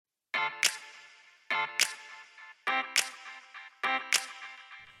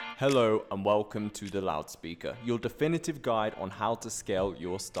Hello and welcome to The Loudspeaker, your definitive guide on how to scale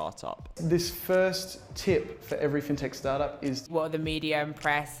your startup. This first tip for every fintech startup is: what are the media and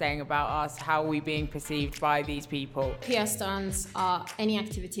press saying about us? How are we being perceived by these people? PR stunts are any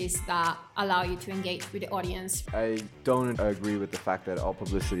activities that allow you to engage with the audience. I don't agree with the fact that all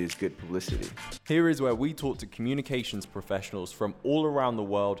publicity is good publicity. Here is where we talk to communications professionals from all around the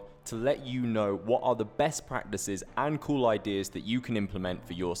world to let you know what are the best practices and cool ideas that you can implement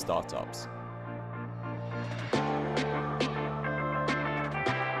for your startups.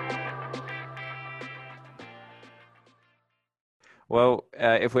 Well,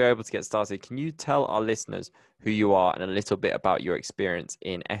 if we're able to get started, can you tell our listeners who you are and a little bit about your experience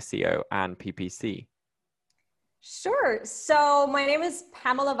in SEO and PPC? Sure. So my name is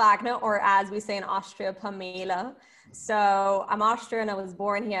Pamela Wagner, or as we say in Austria, Pamela. So I'm Austrian. I was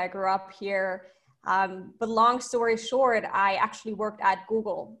born here. I grew up here. But long story short, I actually worked at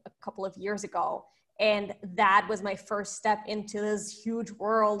Google a couple of years ago. And that was my first step into this huge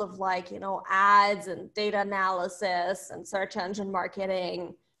world of ads and data analysis and search engine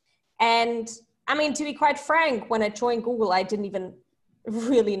marketing. And I mean, to be quite frank, when I joined Google, I didn't even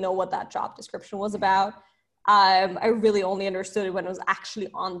really know what that job description was about. I really only understood it when I was actually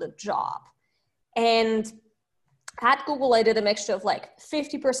on the job. And at Google, I did a mixture of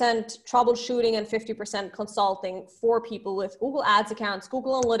 50% troubleshooting and 50% consulting for people with Google Ads accounts,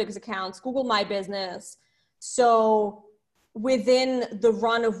 Google Analytics accounts, Google My Business. So within the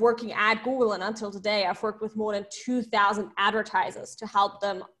run of working at Google and until today, I've worked with more than 2,000 advertisers to help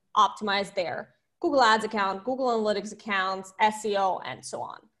them optimize their Google Ads account, Google Analytics accounts, SEO, and so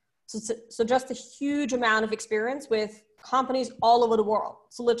on. So just a huge amount of experience with companies all over the world.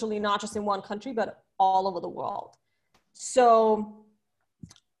 So literally not just in one country, but all over the world. So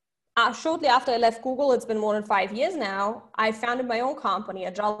shortly after I left Google, it's been more than 5 years now, I founded my own company,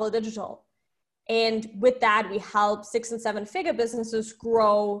 Agile Digital. And with that, we help 6- and 7-figure businesses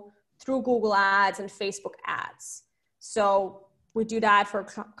grow through Google Ads and Facebook ads. So we do that for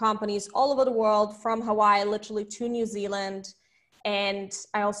companies all over the world, from Hawaii, literally to New Zealand. And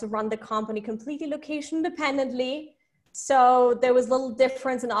I also run the company completely location independently. So there was little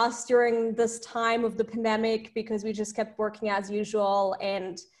difference in us during this time of the pandemic because we just kept working as usual.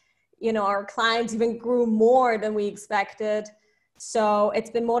 And, our clients even grew more than we expected. So it's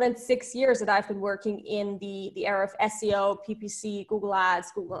been more than 6 years that I've been working in the area of SEO, PPC, Google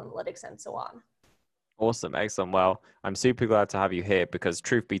Ads, Google Analytics, and so on. Awesome. Excellent. Well, I'm super glad to have you here because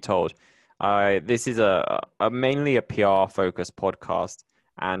truth be told, this is a mainly a PR focused podcast.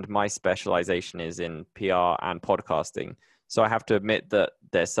 And my specialization is in PR and podcasting. So I have to admit that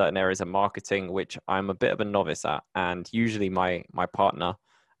there's certain areas of marketing which I'm a bit of a novice at. And usually my partner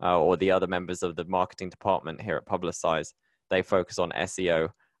or the other members of the marketing department here at Publicize, they focus on SEO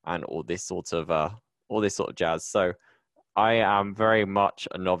and all this sort of jazz. So I am very much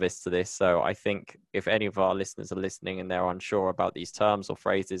a novice to this. So I think if any of our listeners are listening and they're unsure about these terms or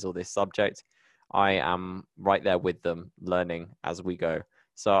phrases or this subject, I am right there with them learning as we go.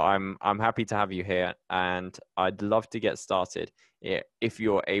 So I'm happy to have you here, and I'd love to get started if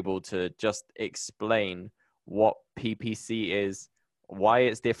you're able to just explain what PPC is, why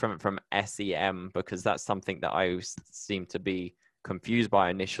it's different from SEM, because that's something that I seem to be confused by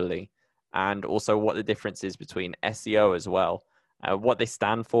initially, and also what the difference is between SEO as well, what they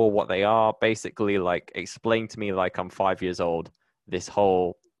stand for, what they are, basically explain to me like I'm 5 years old, this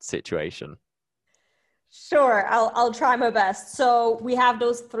whole situation. Sure, I'll try my best. So we have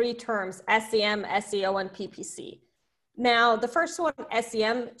those three terms, SEM, SEO, and PPC. Now, the first one,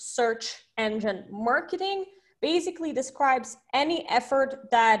 SEM, search engine marketing, basically describes any effort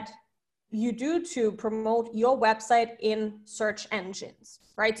that you do to promote your website in search engines,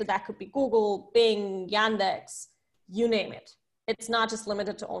 right? So that could be Google, Bing, Yandex, you name it. It's not just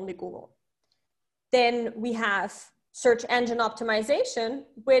limited to only Google. Then we have search engine optimization,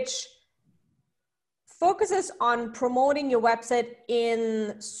 which focuses on promoting your website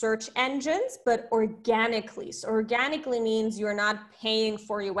in search engines, but organically. So organically means you're not paying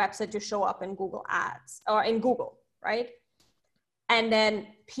for your website to show up in Google Ads or in Google, right? And then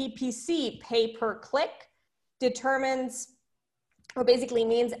PPC, pay per click, determines or basically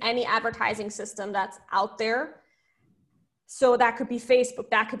means any advertising system that's out there. So that could be Facebook,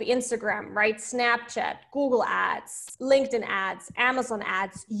 that could be Instagram, right? Snapchat, Google Ads, LinkedIn ads, Amazon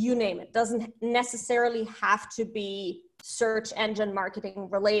ads, you name it. Doesn't necessarily have to be search engine marketing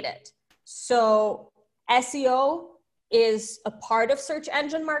related. So SEO is a part of search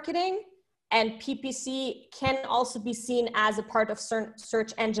engine marketing, and PPC can also be seen as a part of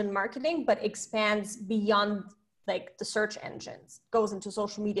search engine marketing, but expands beyond like the search engines, goes into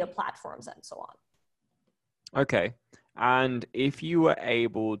social media platforms and so on. Okay. And if you were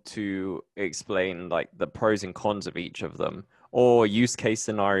able to explain like the pros and cons of each of them, or use case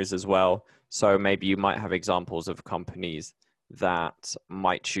scenarios as well, so maybe you might have examples of companies that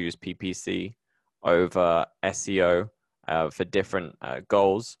might choose PPC over SEO for different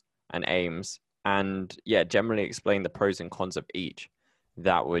goals and aims, and yeah, generally explain the pros and cons of each,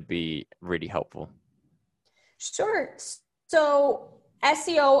 that would be really helpful. Sure. So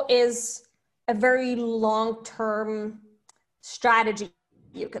SEO is a very long-term strategy,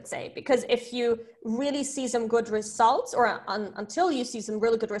 you could say, because if you really see some good results, or until you see some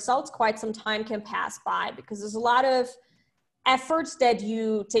really good results, quite some time can pass by, because there's a lot of efforts that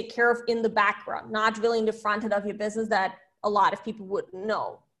you take care of in the background, not really in the front end of your business, that a lot of people wouldn't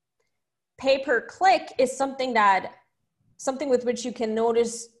know. Pay-per-click is something with which you can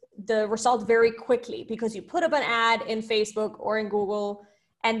notice the result very quickly, because you put up an ad in Facebook or in Google,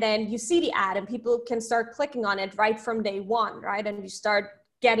 and then you see the ad and people can start clicking on it right from day one, right? And you start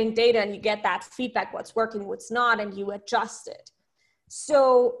getting data and you get that feedback, what's working, what's not, and you adjust it.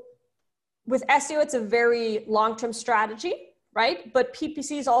 So with SEO, it's a very long-term strategy, right? But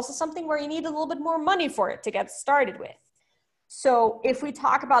PPC is also something where you need a little bit more money for it to get started with. So if we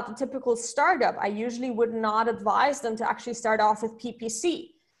talk about the typical startup, I usually would not advise them to actually start off with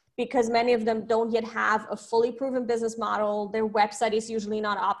PPC, because many of them don't yet have a fully proven business model. Their website is usually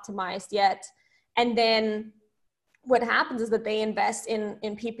not optimized yet. And then what happens is that they invest in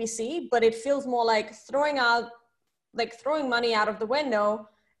PPC, but it feels more like throwing money out of the window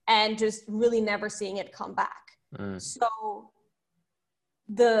and just really never seeing it come back. So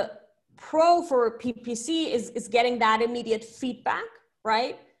the pro for PPC is getting that immediate feedback,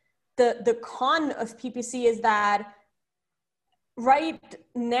 right? The con of PPC is that right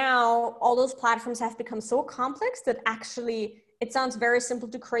now, all those platforms have become so complex that actually it sounds very simple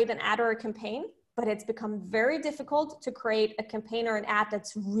to create an ad or a campaign, but it's become very difficult to create a campaign or an ad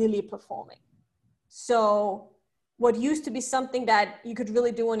that's really performing. So what used to be something that you could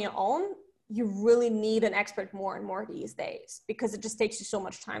really do on your own, you really need an expert more and more these days, because it just takes you so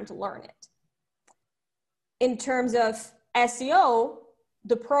much time to learn it. In terms of SEO,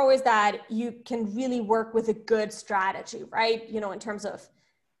 the pro is that you can really work with a good strategy, right? You know, in terms of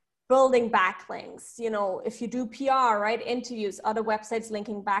building backlinks, you know, if you do PR, right? Interviews, other websites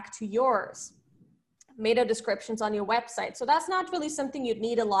linking back to yours, meta descriptions on your website. So that's not really something you'd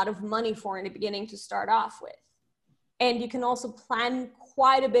need a lot of money for in the beginning to start off with. And you can also plan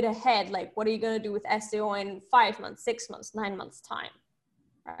quite a bit ahead, like what are you going to do with SEO in 5 months, 6 months, 9 months time,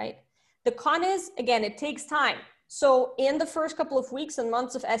 right? The con is, again, it takes time. So in the first couple of weeks and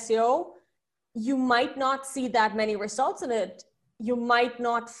months of SEO, you might not see that many results in it. You might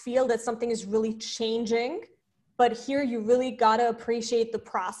not feel that something is really changing, but here you really got to appreciate the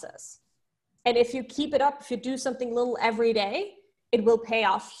process. And if you keep it up, if you do something little every day, it will pay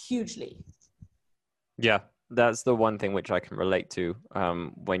off hugely. Yeah, that's the one thing which I can relate to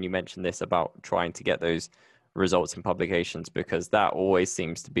when you mentioned this about trying to get those results in publications, because that always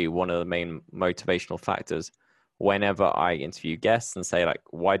seems to be one of the main motivational factors whenever I interview guests and say, like,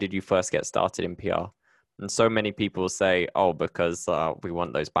 why did you first get started in PR? And so many people say, oh, because we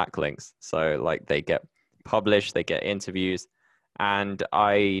want those backlinks. So like they get published, they get interviews. And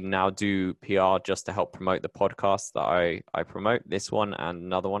I now do PR just to help promote the podcast that I promote, this one and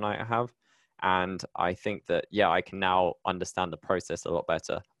another one I have. And I think that, yeah, I can now understand the process a lot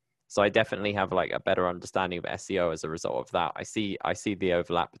better. So I definitely have like a better understanding of SEO as a result of that. I see the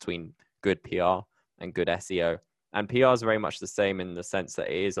overlap between good PR and good SEO. And PR is very much the same in the sense that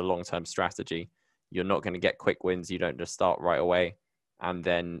it is a long-term strategy. You're not going to get quick wins. You don't just start right away and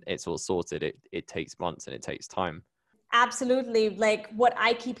then it's all sorted. It takes months and it takes time. Absolutely. Like what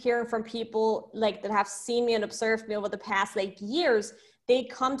I keep hearing from people like that have seen me and observed me over the past like years, they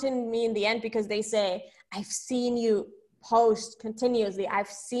come to me in the end because they say, I've seen you post continuously. I've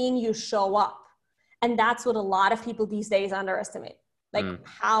seen you show up. And that's what a lot of people these days underestimate. Like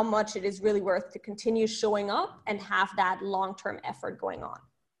how much it is really worth to continue showing up and have that long-term effort going on.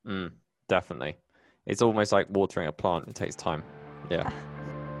 Definitely. It's almost like watering a plant. It takes time. Yeah.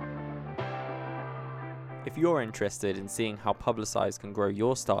 If you're interested in seeing how Publicize can grow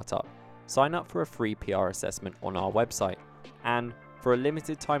your startup, sign up for a free PR assessment on our website. And for a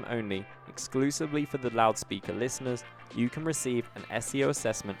limited time only, exclusively for the loudspeaker listeners, you can receive an SEO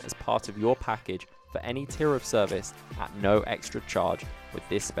assessment as part of your package for any tier of service at no extra charge with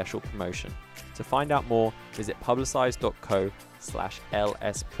this special promotion. To find out more, visit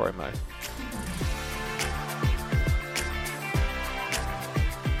publicize.co/LSpromo.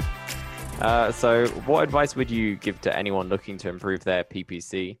 So what advice would you give to anyone looking to improve their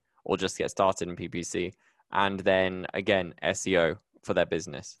PPC or just get started in PPC? And then again, SEO for their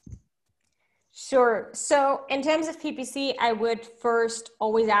business? Sure. So in terms of PPC, I would first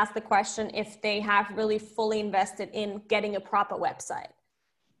always ask the question if they have really fully invested in getting a proper website.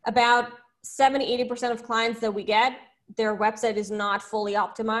 About 70-80% of clients that we get, their website is not fully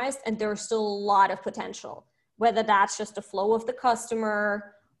optimized and there's still a lot of potential, whether that's just the flow of the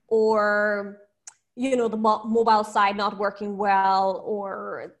customer or, you know, the mobile side not working well,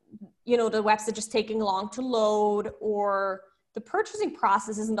 or, you know, the website just taking long to load, or the purchasing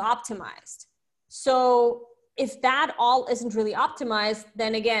process isn't optimized. So if that all isn't really optimized,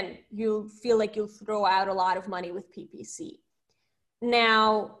 then again, you feel like you'll throw out a lot of money with PPC.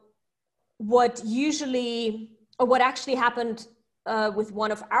 Now, what actually happened with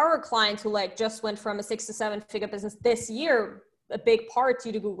one of our clients who like just went from a 6 to 7 figure business this year, a big part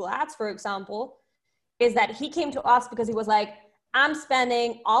due to Google Ads, for example, is that he came to us because he was like, I'm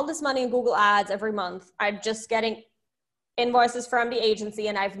spending all this money in Google Ads every month. I'm just getting invoices from the agency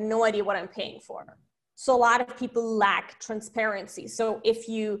and I have no idea what I'm paying for. So a lot of people lack transparency. So if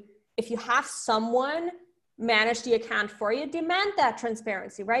you have someone manage the account for you, demand that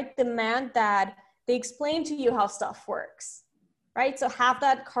transparency, right? Demand that they explain to you how stuff works, right? So have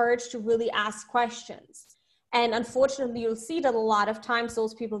that courage to really ask questions. And unfortunately, you'll see that a lot of times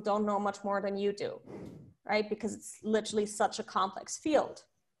those people don't know much more than you do, right? Because it's literally such a complex field.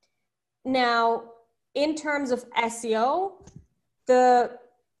 Now, in terms of SEO,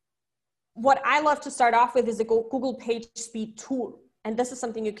 what I love to start off with is a Google page speed tool. And this is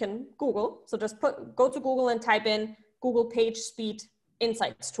something you can Google. So just go to Google and type in Google page speed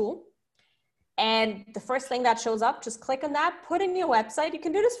insights tool. And the first thing that shows up, just click on that, put in your website. You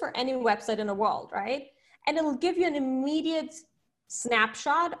can do this for any website in the world, right? And it'll give you an immediate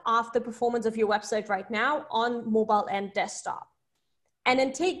snapshot of the performance of your website right now on mobile and desktop. And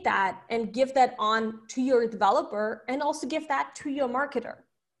then take that and give that on to your developer and also give that to your marketer,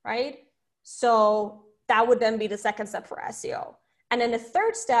 right? So that would then be the second step for SEO. And then the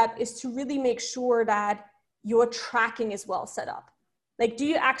third step is to really make sure that your tracking is well set up. Like, do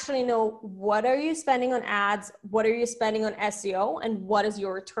you actually know what are you spending on ads? What are you spending on SEO? And what is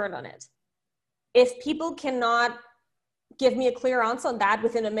your return on it? If people cannot give me a clear answer on that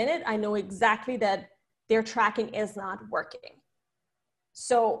within a minute, I know exactly that their tracking is not working.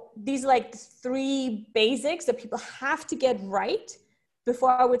 So these are like the 3 basics that people have to get right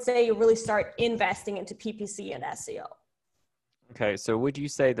before I would say you really start investing into PPC and SEO. Okay, so would you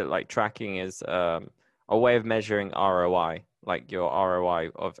say that like tracking is a way of measuring ROI, like your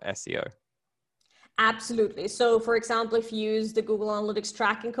ROI of SEO? Absolutely. So for example, if you use the Google Analytics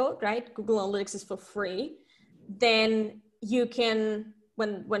tracking code, right? Google Analytics is for free. Then you can,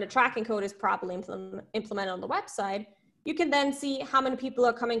 when the tracking code is properly implemented on the website, you can then see how many people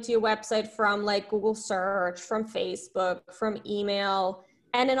are coming to your website from like Google search, from Facebook, from email,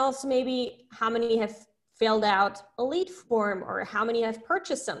 and then also maybe how many have filled out a lead form or how many have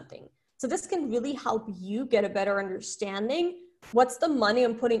purchased something. So this can really help you get a better understanding. What's the money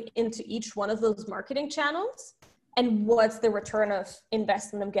I'm putting into each one of those marketing channels and what's the return of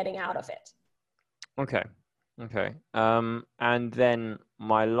investment I'm getting out of it? Okay. And then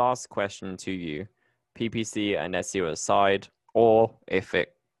my last question to you, PPC and SEO aside, or if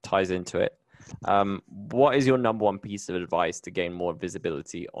it ties into it, what is your number one piece of advice to gain more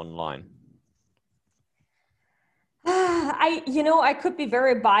visibility online? I could be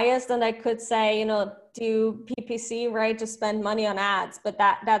very biased and I could say, do PPC, right? Just spend money on ads, but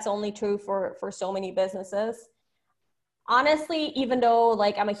that's only true for so many businesses. Honestly, even though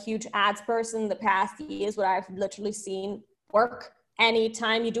like I'm a huge ads person, the past years, what I've literally seen work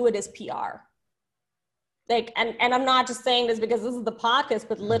anytime you do it is PR. Like, and I'm not just saying this because this is the podcast,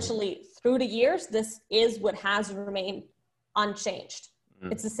 but literally through the years, this is what has remained unchanged.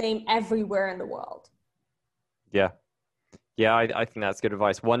 It's the same everywhere in the world. Yeah, I think that's good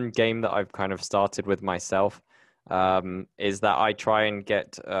advice. One game that I've kind of started with myself is that I try and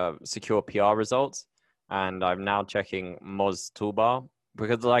get secure PR results, and I'm now checking Moz Toolbar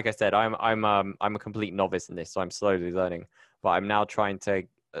because, like I said, I'm a complete novice in this, so I'm slowly learning. But I'm now trying to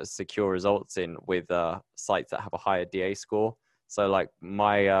secure results in with sites that have a higher DA score. So like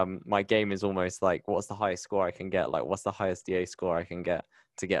my game is almost like, what's the highest score I can get? Like, what's the highest DA score I can get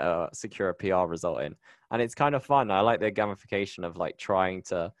to get a secure PR result in? And it's kind of fun. I like the gamification of like trying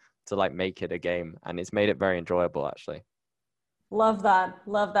to like make it a game, and it's made it very enjoyable actually. Love that.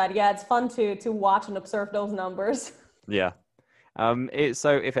 Yeah, it's fun to watch and observe those numbers. Yeah.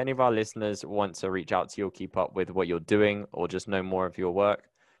 So if any of our listeners want to reach out to you or keep up with what you're doing or just know more of your work,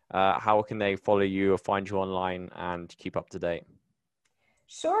 how can they follow you or find you online and keep up to date?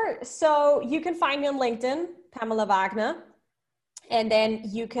 Sure. So you can find me on LinkedIn, Pamela Wagner. And then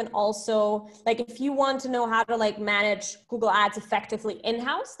you can also, like, if you want to know how to like manage Google Ads effectively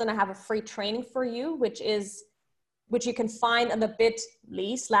in-house, then I have a free training for you, which you can find on the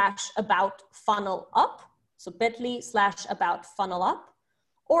bit.ly/about-funnel-up. So bit.ly/about-funnel-up.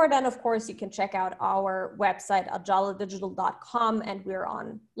 Or then, of course, you can check out our website at joladigital.com, and we're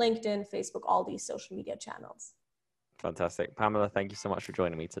on LinkedIn, Facebook, all these social media channels. Fantastic. Pamela, thank you so much for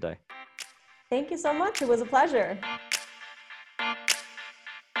joining me today. Thank you so much. It was a pleasure.